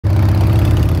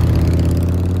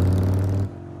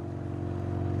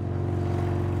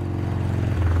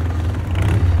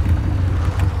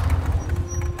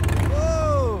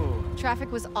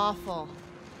traffic was awful.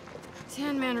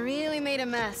 Tan Man really made a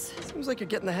mess. Seems like you're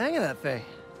getting the hang of that thing.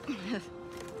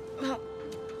 Well,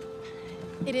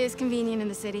 it is convenient in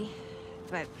the city,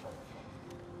 but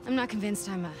I'm not convinced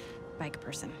I'm a bike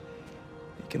person.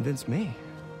 You convinced me.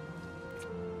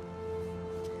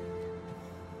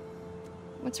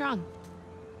 What's wrong?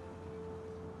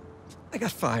 I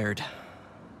got fired.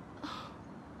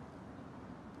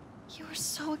 You were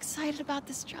so excited about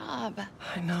this job.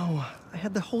 I know. I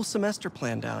had the whole semester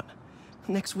planned out.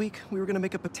 Next week, we were gonna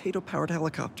make a potato-powered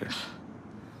helicopter.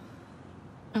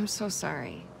 I'm so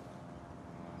sorry.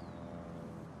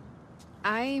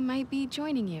 I might be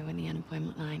joining you in the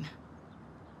unemployment line.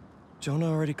 Jonah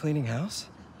already cleaning house?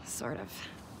 Sort of.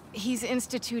 He's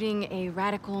instituting a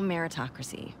radical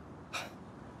meritocracy.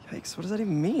 Yikes, what does that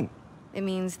even mean? It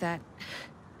means that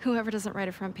whoever doesn't write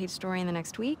a front-page story in the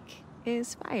next week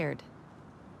is fired.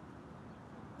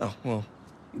 Oh, well,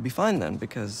 you'll be fine then,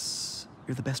 because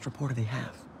you're the best reporter they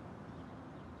have.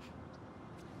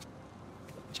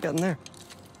 What you got in there?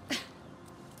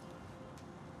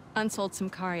 Unsold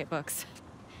Symkaria books.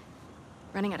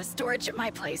 Running out of storage at my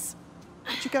place.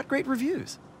 But you got great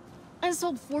reviews. I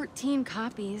sold 14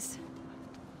 copies.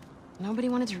 Nobody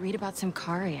wanted to read about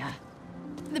Symkaria.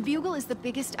 The Bugle is the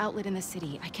biggest outlet in the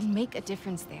city. I can make a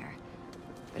difference there.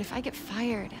 But if I get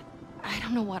fired, I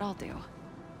don't know what I'll do.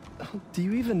 Do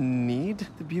you even need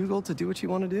the Bugle to do what you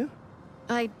want to do?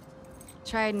 I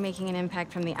tried making an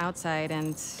impact from the outside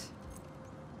and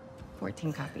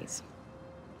 14 copies.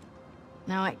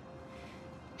 Now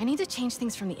I need to change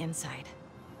things from the inside.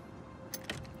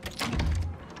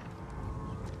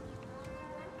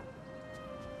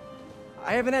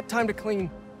 I haven't had time to clean.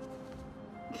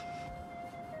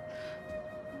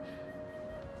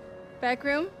 Back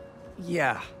room?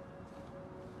 Yeah.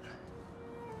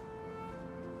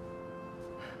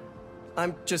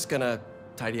 I'm just gonna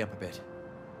tidy up a bit.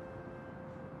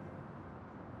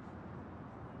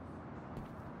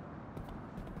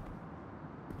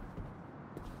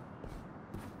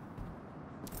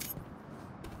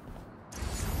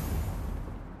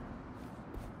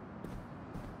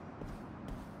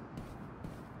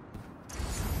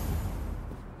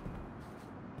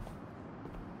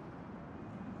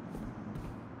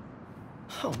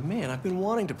 Oh man, I've been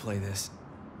wanting to play this.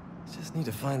 Just need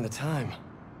to find the time.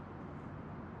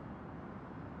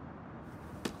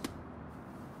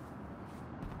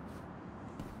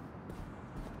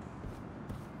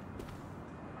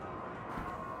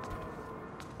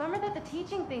 Bummer that the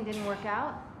teaching thing didn't work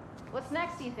out. What's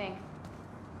next, do you think?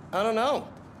 I don't know.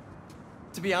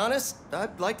 To be honest,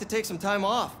 I'd like to take some time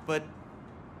off, but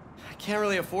I can't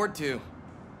really afford to.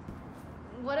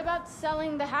 What about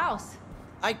selling the house?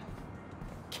 I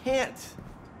can't.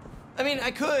 I mean,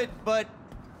 I could, but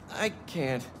I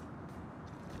can't.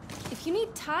 If you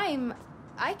need time,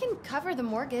 I can cover the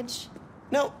mortgage.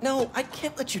 No, I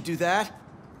can't let you do that.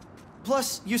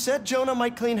 Plus, you said Jonah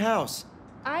might clean house.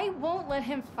 I won't let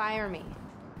him fire me.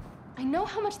 I know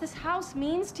how much this house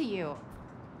means to you.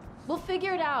 We'll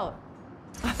figure it out.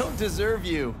 I don't deserve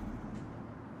you.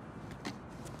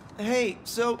 Hey,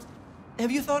 so,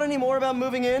 have you thought any more about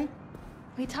moving in?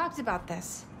 We talked about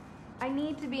this. I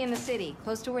need to be in the city,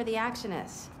 close to where the action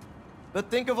is. But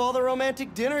think of all the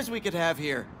romantic dinners we could have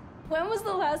here. When was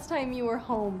the last time you were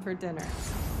home for dinner?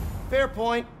 Fair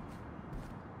point.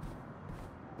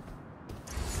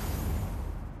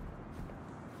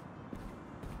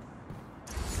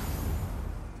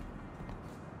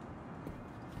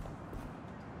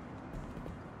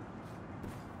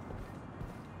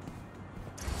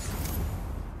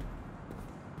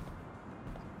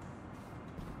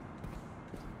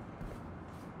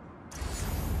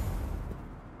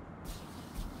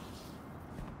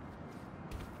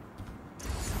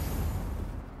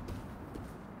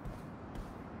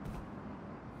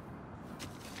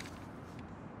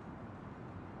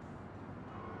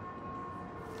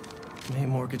 May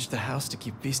mortgaged the house to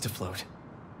keep Beast afloat.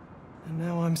 And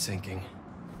now I'm sinking.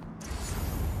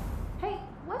 Hey,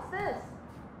 what's this?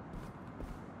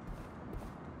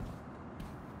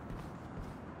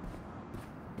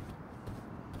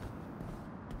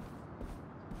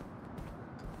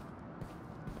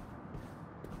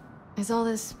 Is all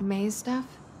this May's stuff?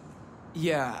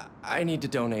 Yeah, I need to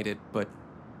donate it, but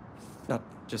not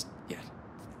just yet.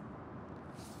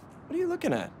 What are you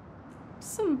looking at?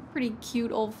 Some pretty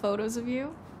cute old photos of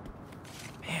you.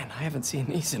 Man, I haven't seen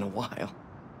these in a while.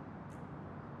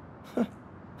 Huh.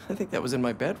 I think that was in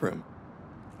my bedroom.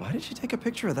 Why did she take a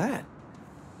picture of that?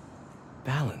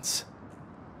 Balance.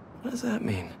 What does that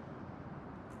mean?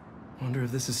 Wonder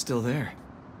if this is still there.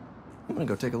 I'm gonna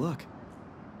go take a look.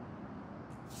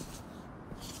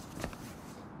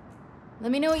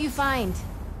 Let me know what you find.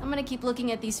 I'm gonna keep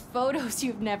looking at these photos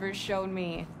you've never shown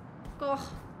me. Ugh,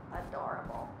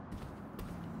 adorable.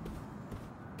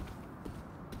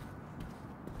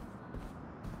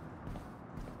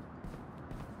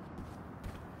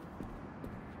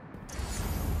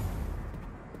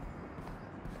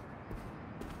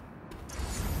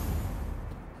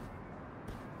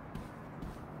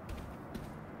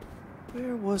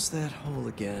 Where was that hole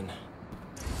again?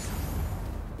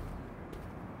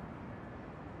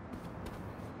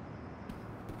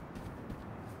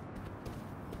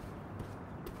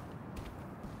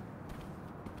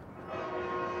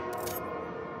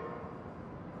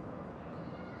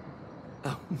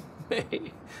 Oh,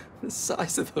 May, the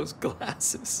size of those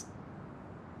glasses.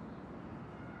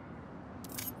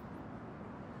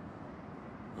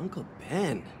 Uncle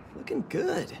Ben, looking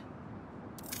good.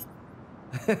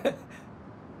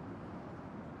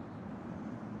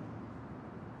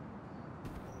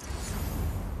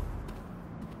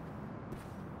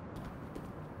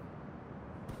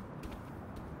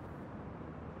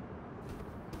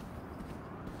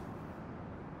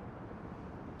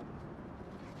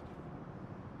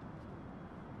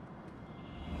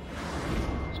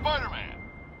 Spider-Man,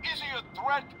 is he a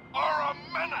threat or a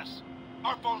menace?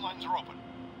 Our phone lines are open.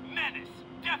 Menace.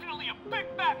 Definitely a big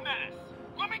fat menace.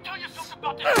 Let me tell you something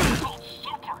about this so-called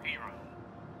superhero.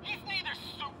 He's neither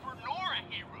super nor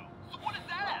a hero. So what is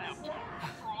that out to? A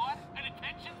fraud? An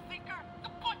attention seeker? A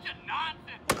bunch of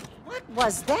nonsense. What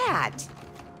was that?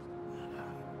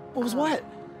 What was what?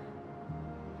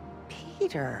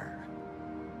 Peter.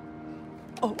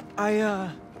 Oh,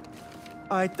 I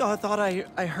thought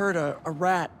I heard a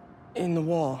rat in the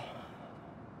wall.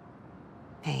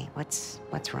 Hey, what's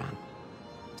wrong?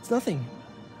 It's nothing.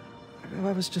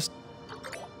 I was just...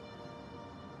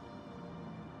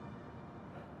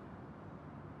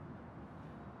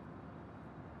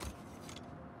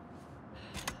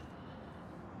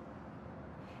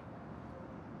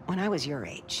 When I was your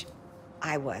age,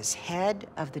 I was head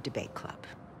of the debate club,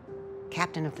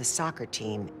 captain of the soccer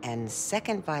team, and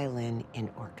second violin in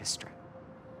orchestra.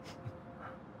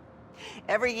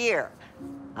 Every year,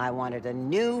 I wanted a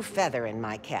new feather in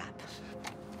my cap.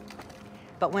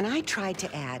 But when I tried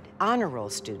to add honor roll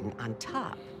student on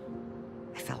top,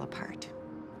 I fell apart.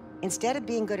 Instead of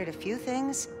being good at a few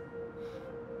things,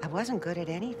 I wasn't good at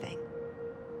anything.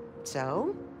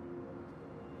 So,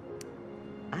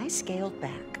 I scaled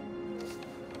back.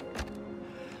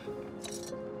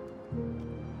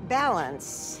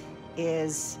 Balance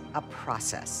is a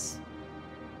process,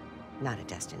 not a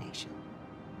destination.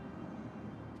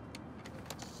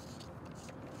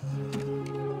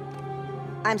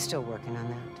 I'm still working on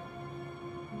that.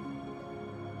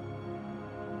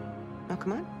 Oh,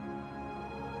 come on.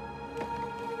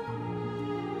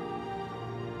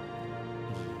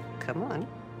 Come on.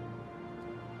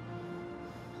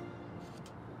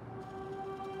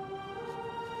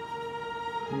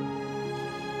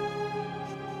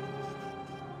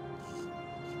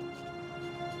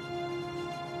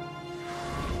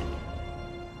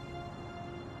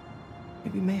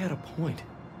 Maybe May had a point.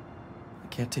 I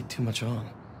can't take too much on.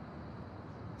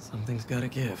 Something's gotta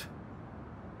give.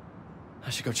 I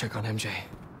should go check on MJ.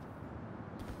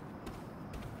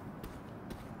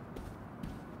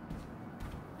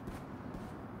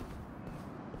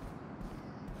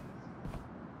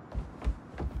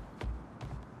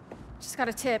 Just got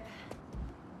a tip.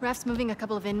 Raph's moving a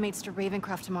couple of inmates to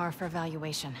Ravencroft tomorrow for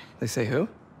evaluation. They say who?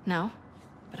 No,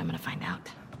 but I'm gonna find out.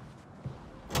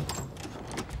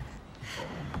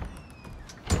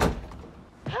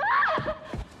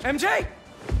 MJ!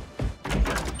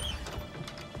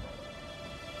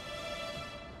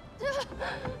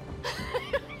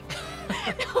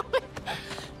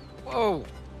 Whoa!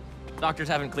 Doctors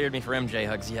haven't cleared me for MJ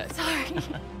hugs yet. Sorry.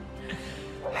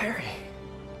 Harry.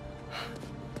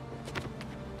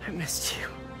 I missed you.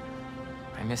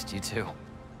 I missed you too.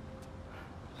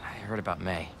 I heard about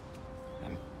May.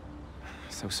 I'm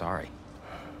so sorry.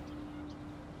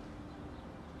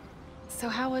 So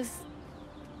how was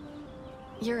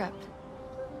Europe?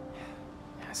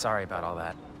 Sorry about all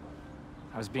that.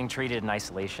 I was being treated in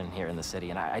isolation here in the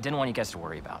city, and I didn't want you guys to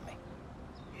worry about me.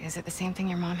 Is it the same thing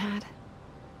your mom had?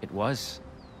 It was.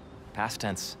 Past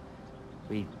tense.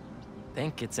 We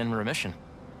think it's in remission.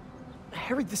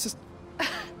 Harry, this is...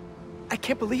 I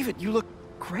can't believe it. You look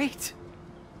great.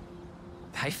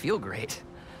 I feel great.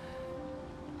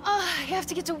 I have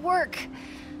to get to work.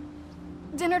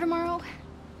 Dinner tomorrow?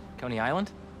 Coney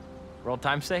Island? For old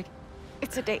time's sake?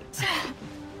 It's a date.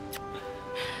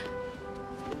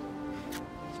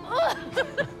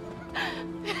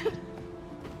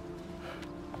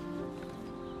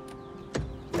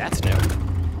 That's new.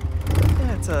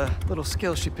 That's a little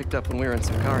skill she picked up when we were in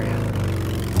Sakaria.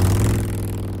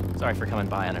 Sorry for coming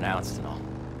by unannounced and all.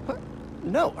 What?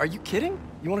 No, are you kidding?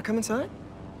 You want to come inside?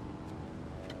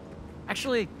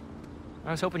 Actually,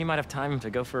 I was hoping you might have time to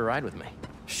go for a ride with me.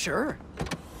 Sure.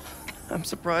 I'm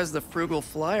surprised the Frugal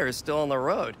Flyer is still on the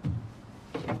road.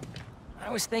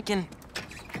 I was thinking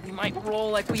we might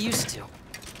roll like we used to.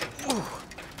 Ooh.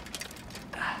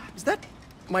 Is that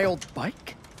my old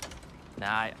bike? Nah,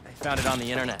 I found it on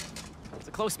the internet. It's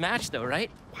a close match though,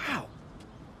 right? Wow.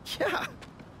 Yeah.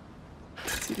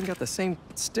 It's even got the same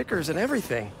stickers and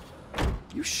everything.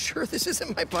 You sure this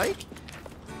isn't my bike?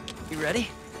 You ready?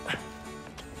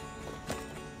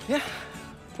 Yeah.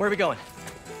 Where are we going?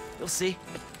 You'll see.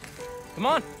 Come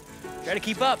on, try to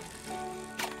keep up.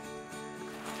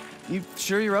 You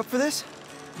sure you're up for this?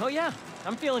 Oh yeah,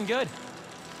 I'm feeling good.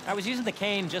 I was using the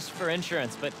cane just for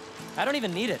insurance, but I don't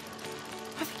even need it.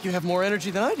 I think you have more energy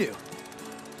than I do.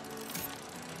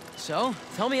 So,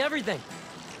 tell me everything.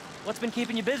 What's been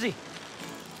keeping you busy?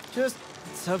 Just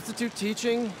substitute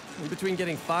teaching in between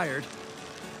getting fired.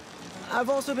 I've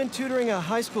also been tutoring a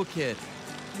high school kid.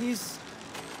 He's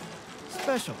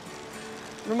special.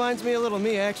 Reminds me a little of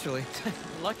me, actually.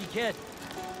 Lucky kid.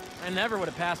 I never would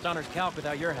have passed honors calc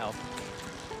without your help.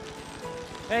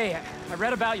 Hey, I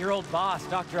read about your old boss,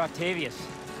 Dr. Octavius.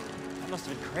 That must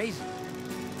have been crazy.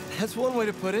 That's one way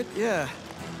to put it, yeah.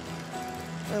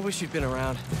 I wish you'd been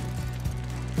around.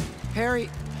 Harry,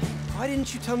 why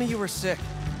didn't you tell me you were sick?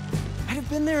 I'd have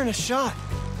been there in a shot.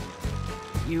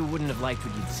 You wouldn't have liked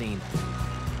what you'd seen.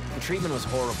 The treatment was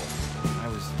horrible. I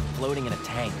was floating in a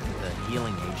tank with a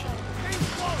healing agent.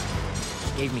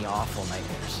 It gave me awful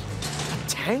nightmares. A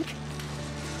tank?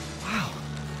 Wow.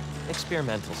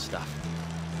 Experimental stuff.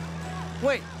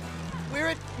 Wait, we're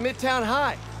at Midtown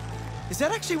High. Is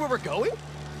that actually where we're going?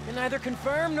 Can neither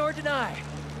confirm nor deny.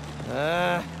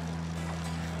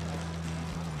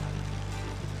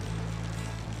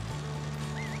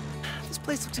 This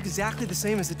place looks exactly the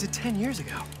same as it did 10 years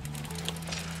ago.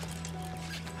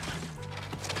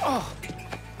 Oh.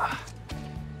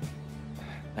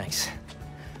 Thanks.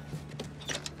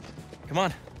 Come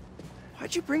on.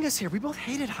 Why'd you bring us here? We both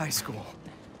hated high school.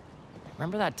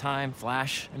 Remember that time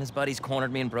Flash and his buddies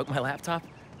cornered me and broke my laptop?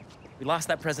 We lost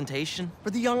that presentation. For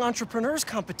the Young Entrepreneurs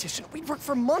competition. We'd worked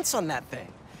for months on that thing.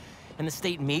 And the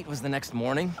state meet was the next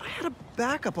morning. I had a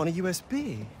backup on a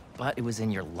USB. But it was in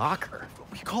your locker.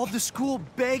 We called the school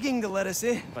begging to let us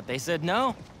in. But they said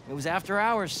no. It was after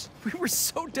hours. We were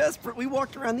so desperate, we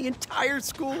walked around the entire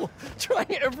school,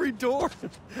 trying every door.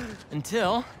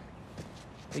 Until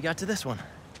we got to this one.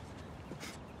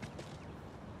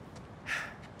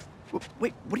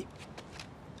 Wait, what do you...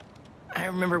 I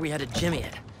remember we had to jimmy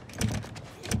it.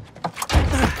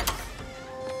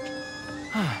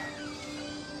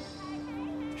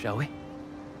 Shall we?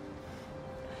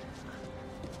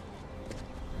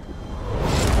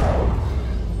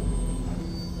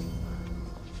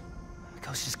 The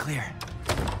coast is clear.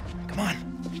 Come on.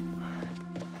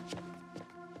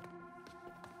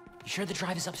 You sure the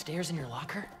drive is upstairs in your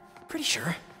locker? Pretty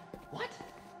sure. What?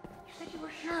 You said you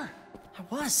were sure. I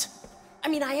was. I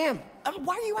mean, I am.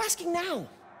 Why are you asking now?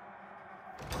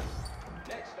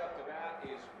 Next up to bat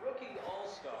is rookie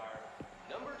all-star,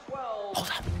 number 12, Hold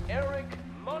up. Eric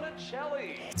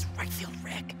Monticelli. It's right field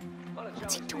Rick.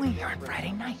 What's he doing here on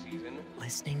Friday night?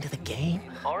 Listening to the game?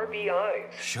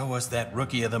 RBIs. Show us that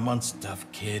Rookie of the Month stuff,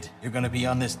 kid. You're gonna be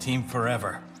on this team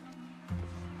forever.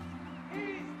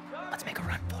 Let's make a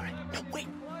run for it. No, wait.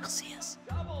 He'll see us.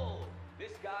 Double.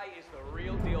 This guy is the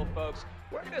real deal, folks.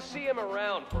 We're gonna see him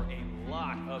around for a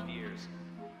lot of years.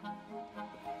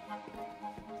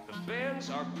 The fans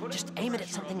are putting Just aim it at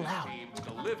something loud. to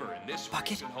deliver in this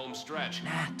Bucket? recent home stretch.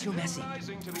 Nah, too messy.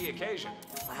 Rising to the occasion.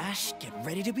 Flash, get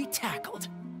ready to be tackled.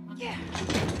 Yeah.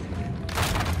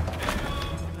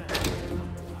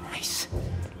 Nice.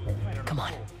 Come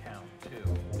on.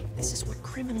 This is what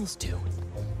criminals do.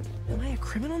 Am I a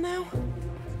criminal now?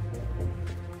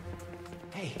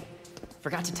 Hey,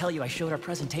 forgot to tell you I showed our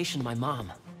presentation to my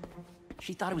mom.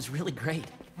 She thought it was really great.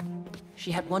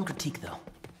 She had one critique, though.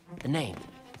 The name.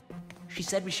 She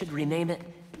said we should rename it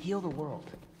Heal the World.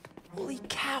 Holy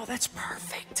cow, that's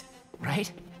perfect.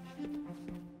 Right?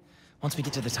 Once we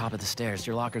get to the top of the stairs,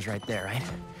 your locker's right there, right?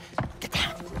 Get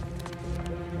down.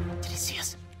 Did he see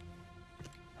us?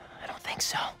 I don't think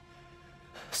so.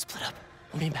 Split up.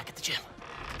 We'll meet him back at the gym.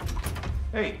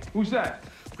 Hey, who's that?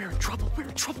 We're in trouble. We're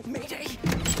in trouble. Mayday.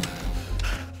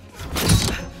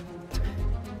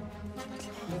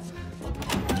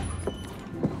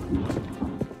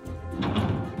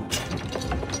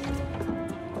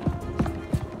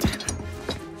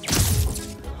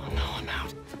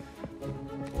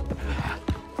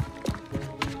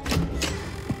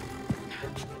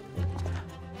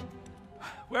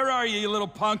 Where are you, you little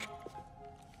punk?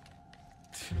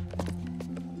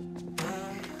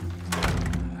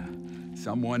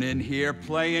 Someone in here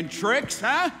playing tricks,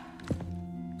 huh?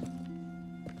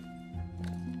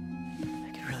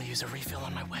 I could really use a refill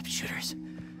on my web shooters.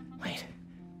 Wait,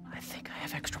 I think I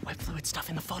have extra web fluid stuff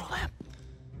in the photo lab.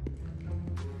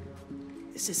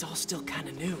 This is all still kind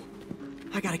of new.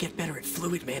 I gotta get better at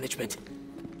fluid management.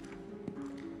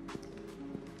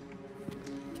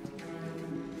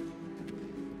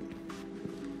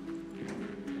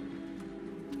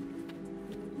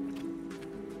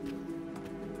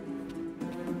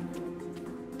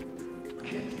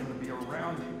 Kid's gonna be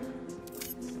around here.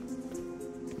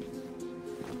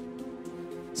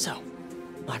 So,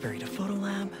 library to photo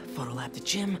lab to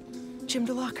gym, gym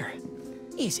to locker.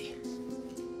 Easy.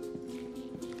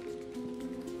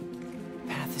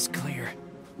 Path is clear.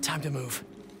 Time to move.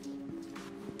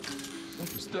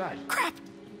 What was that? Crap!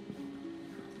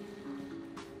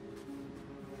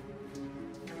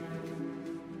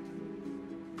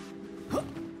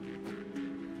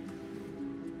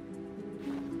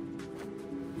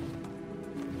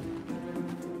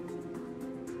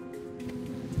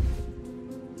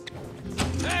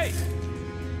 Hey!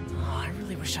 Oh, I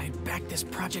really wish I had backed this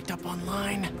project up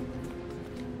online.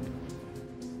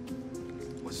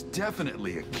 Was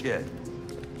definitely a kid.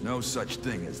 No such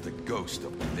thing as the ghost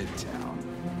of Midtown.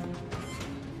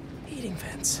 Heating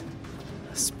vents.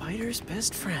 A spider's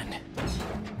best friend.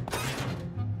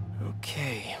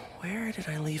 Okay, where did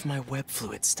I leave my web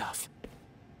fluid stuff?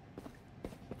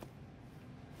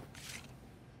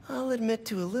 I'll admit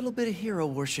to a little bit of hero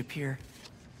worship here.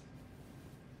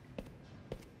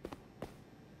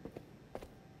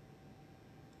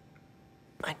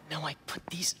 I know I put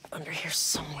these under here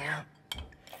somewhere.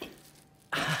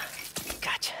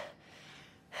 Gotcha.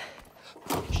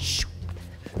 Shoot.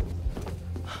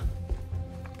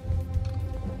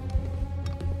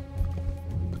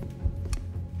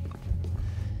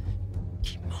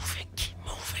 Keep moving, keep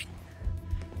moving.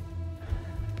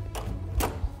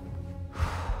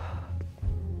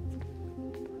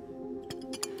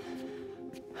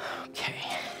 Okay.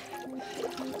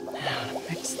 Now to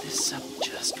mix this up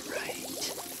just right.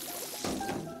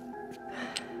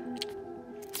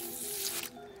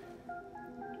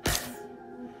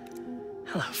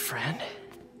 Hello, friend.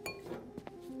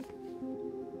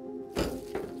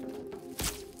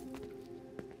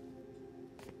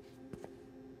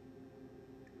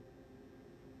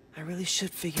 I really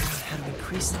should figure out how to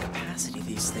increase the capacity of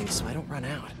these things so I don't run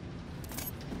out.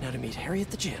 Now to meet Harry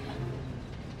at the gym.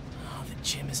 Oh, the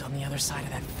gym is on the other side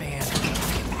of that fan. I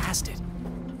can't get past it.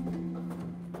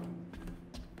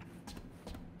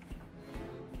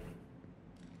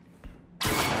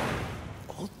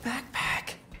 Old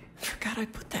backpack. Forgot I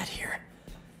put that here.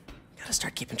 Gotta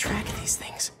start keeping track of these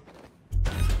things.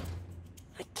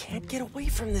 I can't get away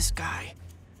from this guy.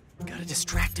 Gotta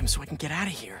distract him so I can get out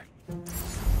of here.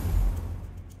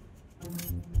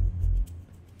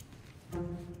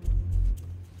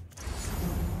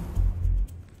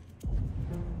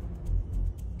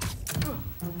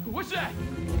 What's that?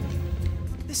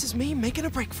 This is me making a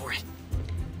break for it.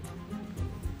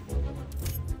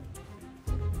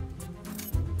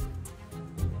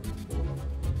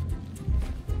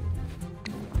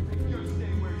 You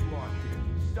stay where you are, kid.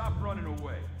 Stop running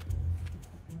away.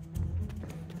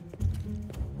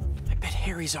 I bet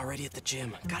Harry's already at the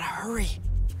gym. Gotta hurry.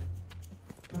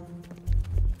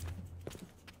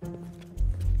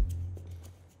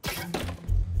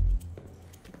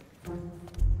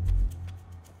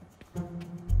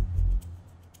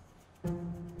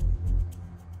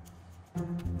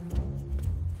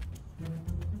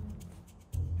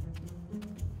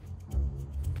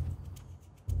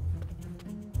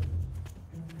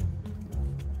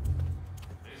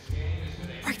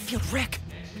 Right field, Rick!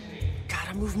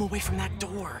 Gotta move him away from that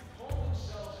door.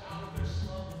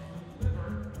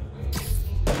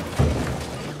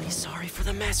 Really sorry for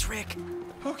the mess, Rick.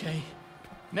 Okay.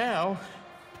 Now,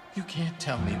 you can't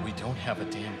tell me we don't have a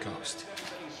damn ghost.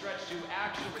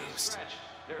 Ghost.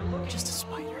 Just a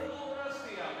spider.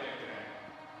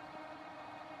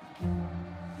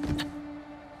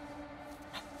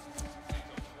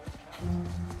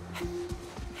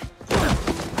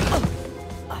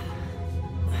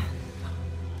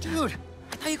 Dude,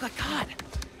 I thought you got caught.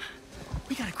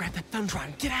 We gotta grab that thumb drive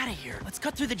and get out of here. Let's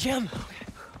cut through the gym. Okay.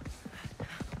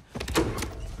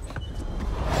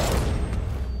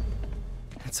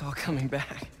 It's all coming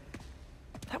back.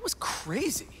 That was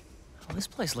crazy. Well, this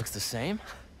place looks the same.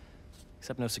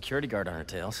 Except no security guard on our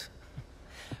tails.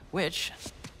 Which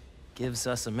gives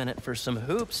us a minute for some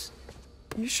hoops.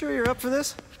 You sure you're up for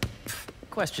this?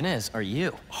 Question is, are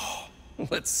you?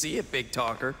 Let's see it, big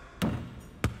talker.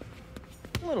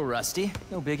 A little rusty,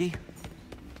 no biggie.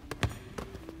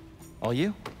 All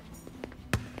you?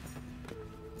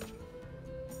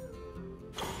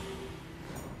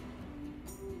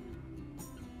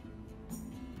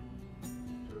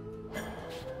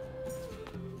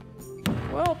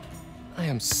 Well, I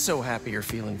am so happy you're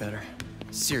feeling better.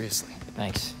 Seriously.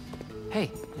 Thanks.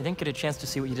 Hey, I didn't get a chance to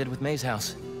see what you did with May's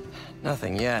house.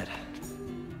 Nothing yet.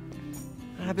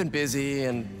 I've been busy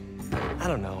and I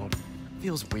don't know. It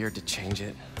feels weird to change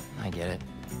it. I get it.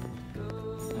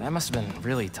 That must have been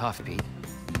really tough, Pete.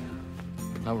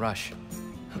 No rush.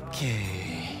 Okay,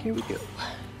 here we go.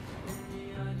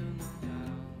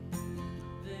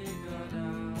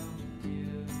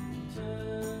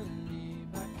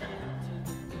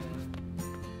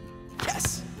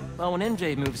 Yes! Well, when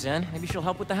MJ moves in, maybe she'll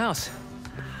help with the house.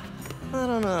 I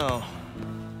don't know.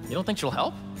 You don't think she'll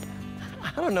help?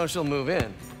 I don't know she'll move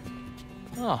in.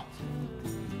 Oh.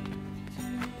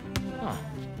 Oh,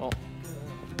 well,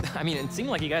 I mean, it seemed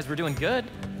like you guys were doing good.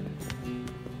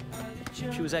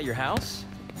 She was at your house?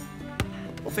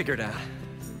 We'll figure it out.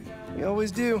 We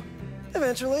always do.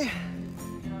 Eventually.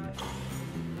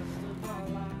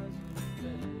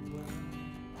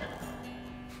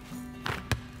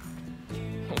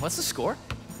 What's the score?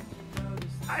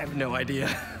 I have no idea.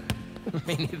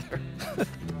 Me neither.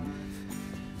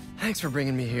 Thanks for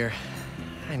bringing me here.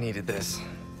 I needed this.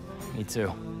 Me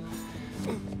too.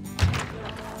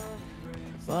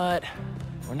 But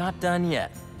we're not done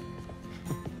yet.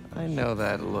 I know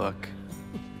that look.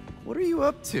 What are you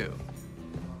up to?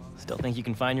 Still think you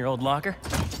can find your old locker?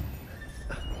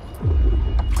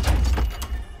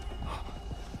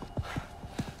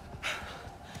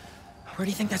 Where do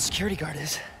you think that security guard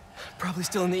is? Probably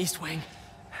still in the East Wing.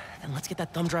 Then let's get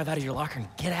that thumb drive out of your locker and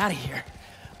get out of here.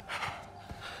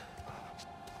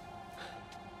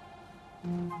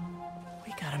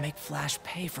 We gotta make Flash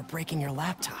pay for breaking your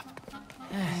laptop.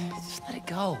 Just let it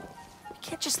go. You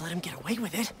can't just let him get away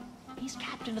with it. He's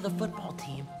captain of the football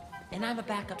team, and I'm a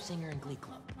backup singer in Glee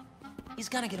Club. He's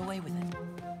gonna get away with it.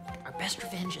 Our best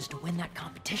revenge is to win that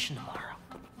competition tomorrow.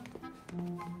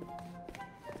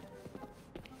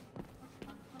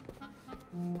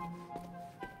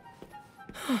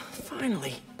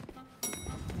 Finally.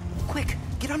 Quick,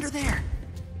 get under there.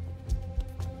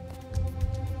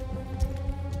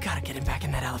 Gotta get him back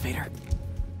in that elevator.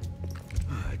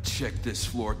 I checked this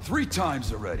floor 3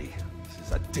 times already. This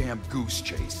is a damn goose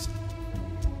chase.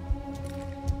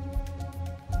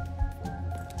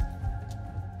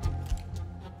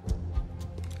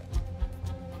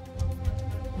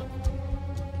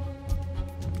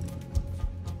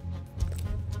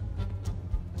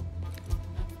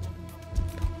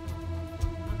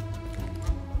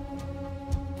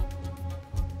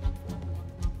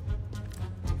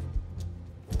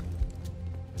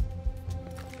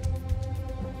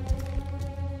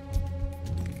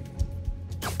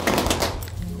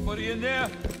 Somebody in there?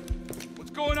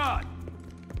 What's going on?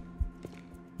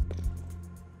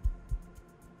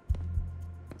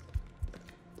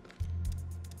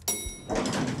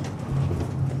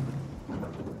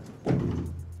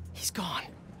 He's gone.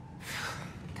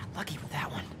 Got lucky with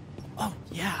that one. Oh,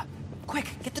 yeah. Quick,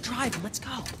 get the drive and let's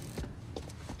go.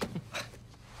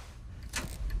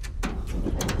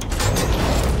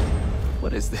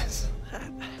 What is this?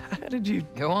 How did you...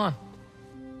 Go on.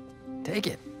 Take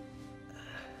it.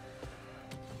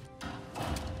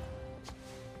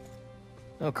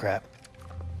 Oh, crap.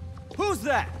 Who's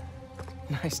that?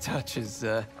 Nice touch. Is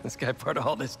this guy part of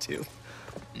all this too?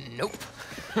 Nope.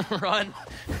 Run.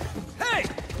 Hey!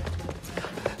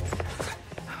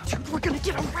 Dude, we're gonna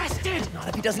get arrested! Not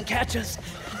if he doesn't catch us.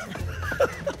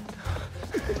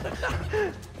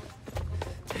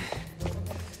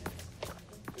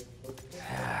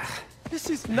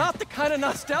 This is not the kind of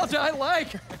nostalgia I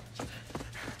like.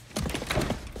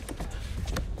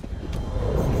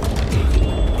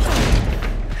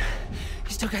 You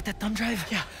still got that thumb drive?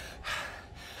 Yeah.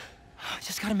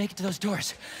 Just gotta make it to those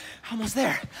doors. Almost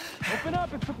there. Open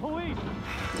up, it's the police!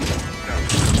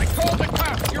 I called the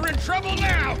cops! You're in trouble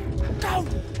now! No!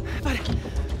 But...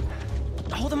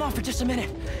 hold them off for just a minute.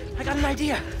 I got an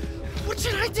idea. What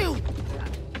should I do?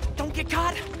 Don't get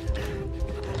caught.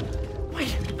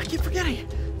 Wait, I keep forgetting.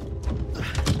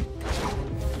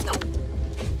 No.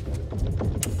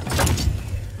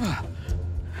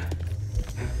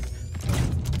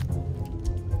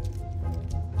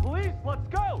 Police, let's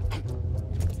go!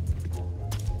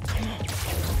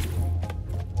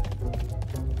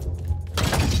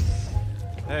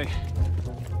 Hey,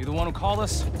 you the one who called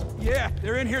us? Yeah,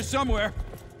 they're in here somewhere.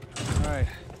 All right,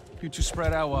 you two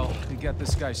spread out while we get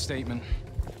this guy's statement.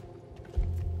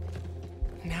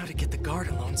 Now to get the guard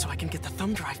alone so I can get the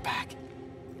thumb drive back.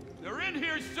 They're in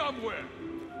here somewhere!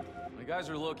 My guys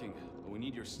are looking, but we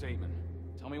need your statement.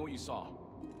 Tell me what you saw.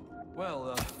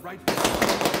 Well, right...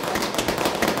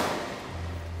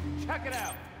 Check it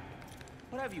out!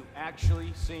 What have you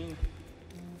actually seen?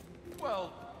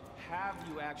 Well, Have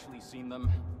you actually seen them?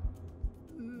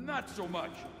 not so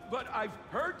much, but I've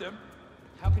heard them.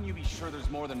 How can you be sure there's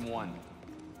more than one?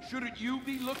 Shouldn't you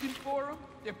be looking for them?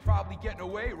 They're probably getting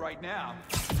away right now.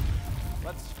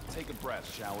 Let's take a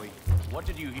breath, shall we? What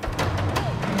did you hear?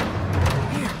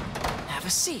 Here, have a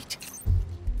seat.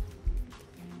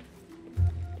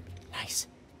 Nice.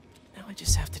 Now I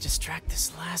just have to distract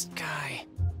this last guy.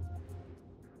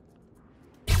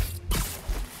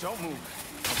 Don't move.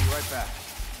 I'll be right back.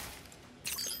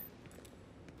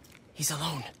 He's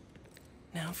alone.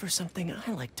 Now for something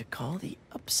I like to call the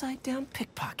upside-down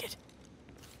pickpocket.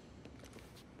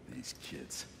 These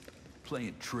kids,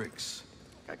 playing tricks.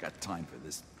 I got time for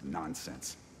this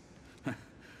nonsense.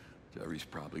 Jerry's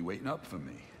probably waiting up for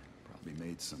me. Probably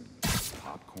made some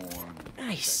popcorn.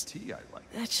 Nice. That tea I like.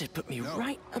 That should put me You know,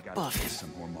 right I gotta above him. chase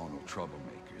some hormonal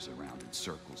troublemakers around in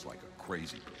circles like a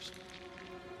crazy person.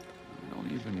 I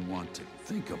don't even want to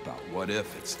think about what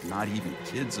if it's not even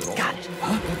kids at all. Got it.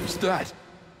 Huh? What's that?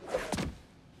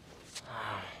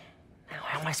 Now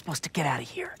how am I supposed to get out of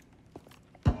here?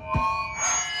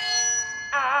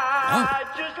 I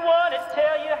just want to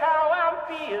tell you how I'm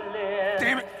feeling.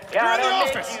 Damn it! Gotta You're in the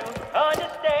make office! you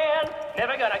understand.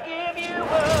 Never gonna give you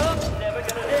up. Never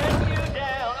gonna let you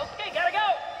down. Okay, gotta go.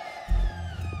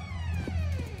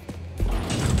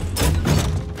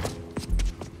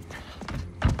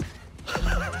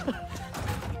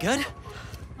 Good?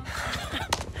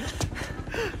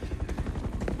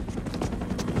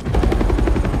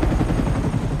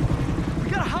 We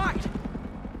gotta hide!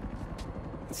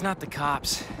 It's not the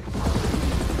cops.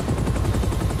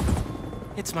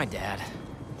 It's my dad.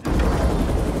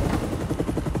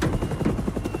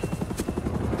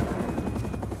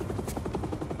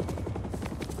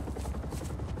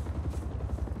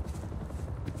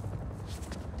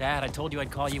 Dad, I told you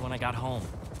I'd call you when I got home.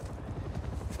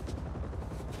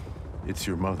 It's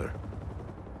your mother.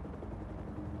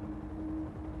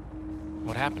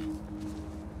 What happened?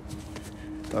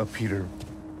 Peter,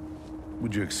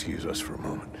 would you excuse us for a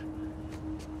moment?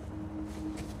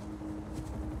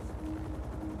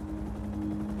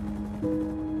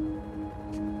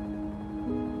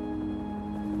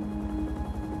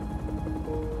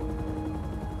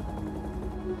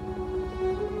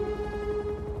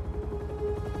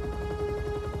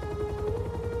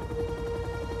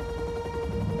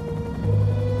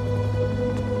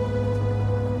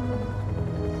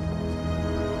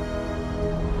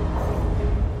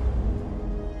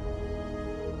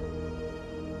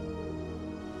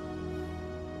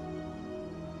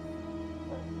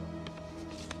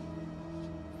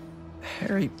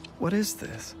 Harry, what is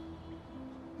this?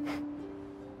 You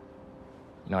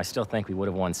know, I still think we would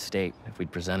have won state if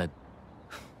we'd presented.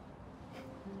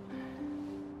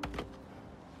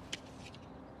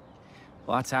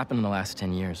 Lots happened in the last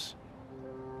 10 years.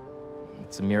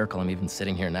 It's a miracle I'm even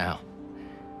sitting here now.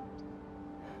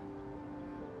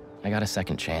 I got a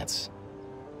second chance.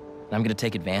 And I'm gonna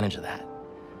take advantage of that.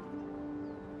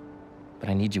 But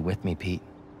I need you with me, Pete.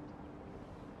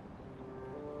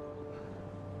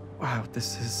 Wow,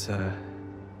 this is,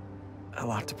 a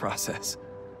lot to process.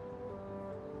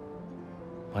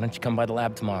 Why don't you come by the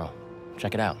lab tomorrow?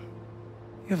 Check it out.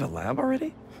 You have a lab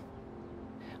already?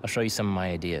 I'll show you some of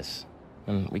my ideas,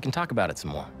 and we can talk about it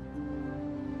some more.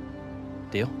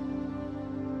 Deal?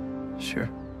 Sure.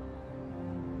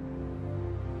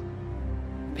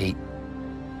 Pete,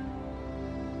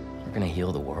 we're gonna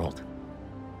heal the world.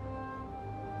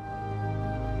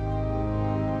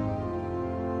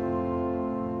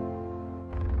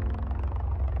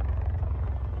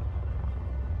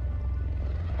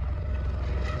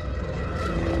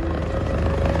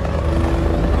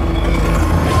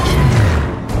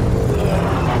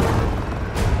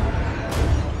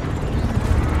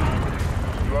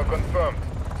 You are confirmed.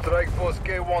 Strike Force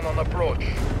K1 on approach.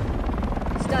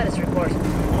 Status report.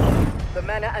 The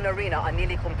Manor and Arena are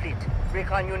nearly complete.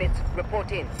 Recon units,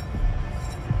 report in.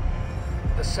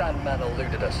 The Sandman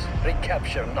eluded us.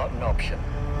 Recapture not an option.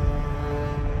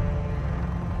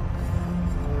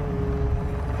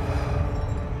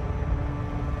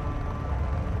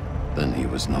 Then he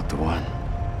was not the one.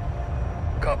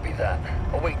 Copy that.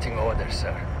 Awaiting orders,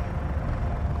 sir.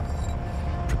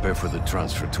 Prepare for the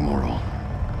transfer tomorrow.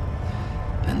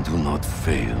 And do not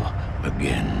fail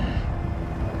again.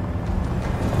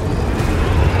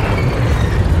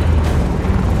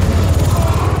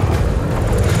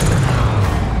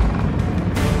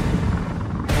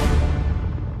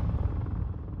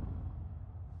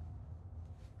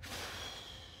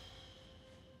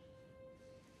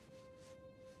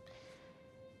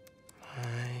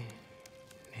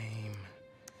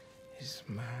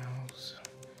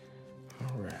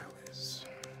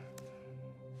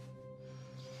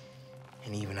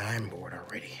 I'm bored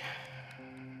already.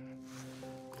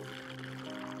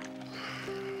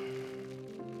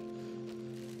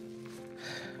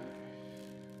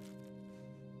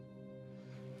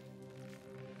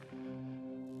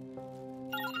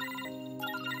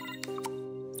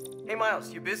 Hey,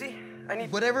 Miles, you busy? I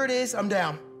need... Whatever it is, I'm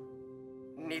down.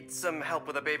 Need some help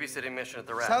with a babysitting mission at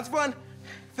the raft. Sounds fun.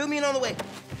 Fill me in on the way.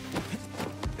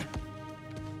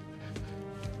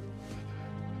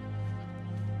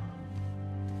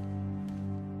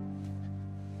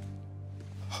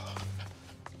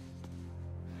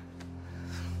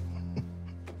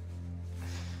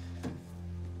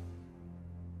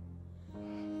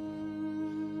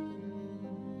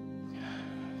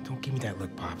 Don't give me that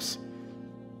look, Pops.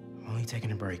 I'm only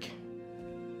taking a break.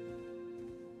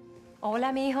 Hola,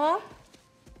 mijo.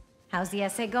 How's the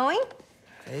essay going?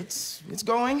 It's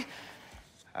going.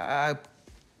 I'm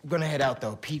gonna head out,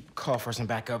 though. Pete called for some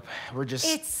backup. We're just...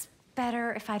 It's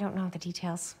better if I don't know the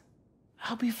details.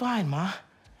 I'll be fine, Ma.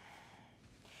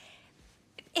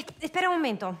 Espera un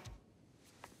momento.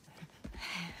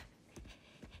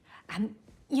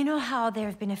 You know how there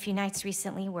have been a few nights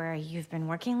recently where you've been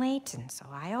working late, and so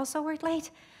I also worked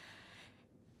late?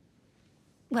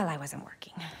 Well, I wasn't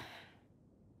working.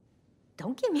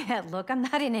 Don't give me that look. I'm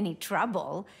not in any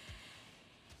trouble.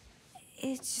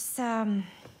 It's just,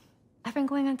 I've been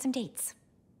going on some dates.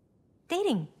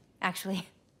 Dating, actually.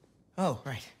 Oh,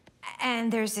 right.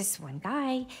 And there's this one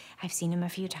guy. I've seen him a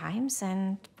few times,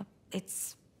 and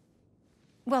it's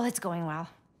going well.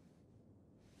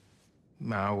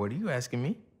 Ma, what are you asking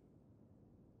me?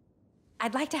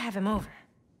 I'd like to have him over.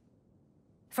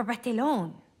 For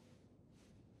Bartelone.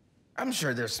 I'm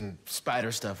sure there's some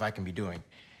spider stuff I can be doing.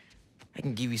 I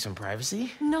can give you some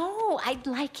privacy. No, I'd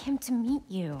like him to meet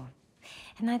you.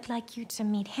 And I'd like you to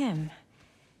meet him.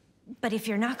 But if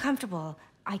you're not comfortable,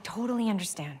 I totally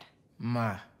understand.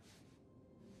 Ma.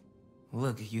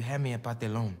 Look, you had me at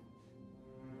Bartelone.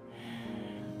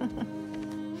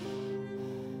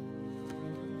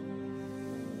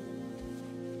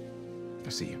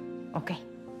 I'll see you. Okay.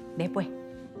 Ve pues.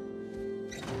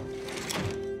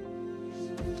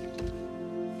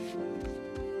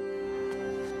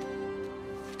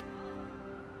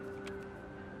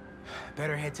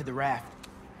 Better head to the raft.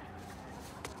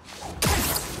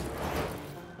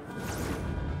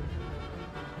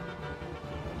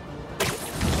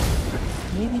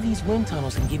 Maybe these wind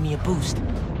tunnels can give me a boost.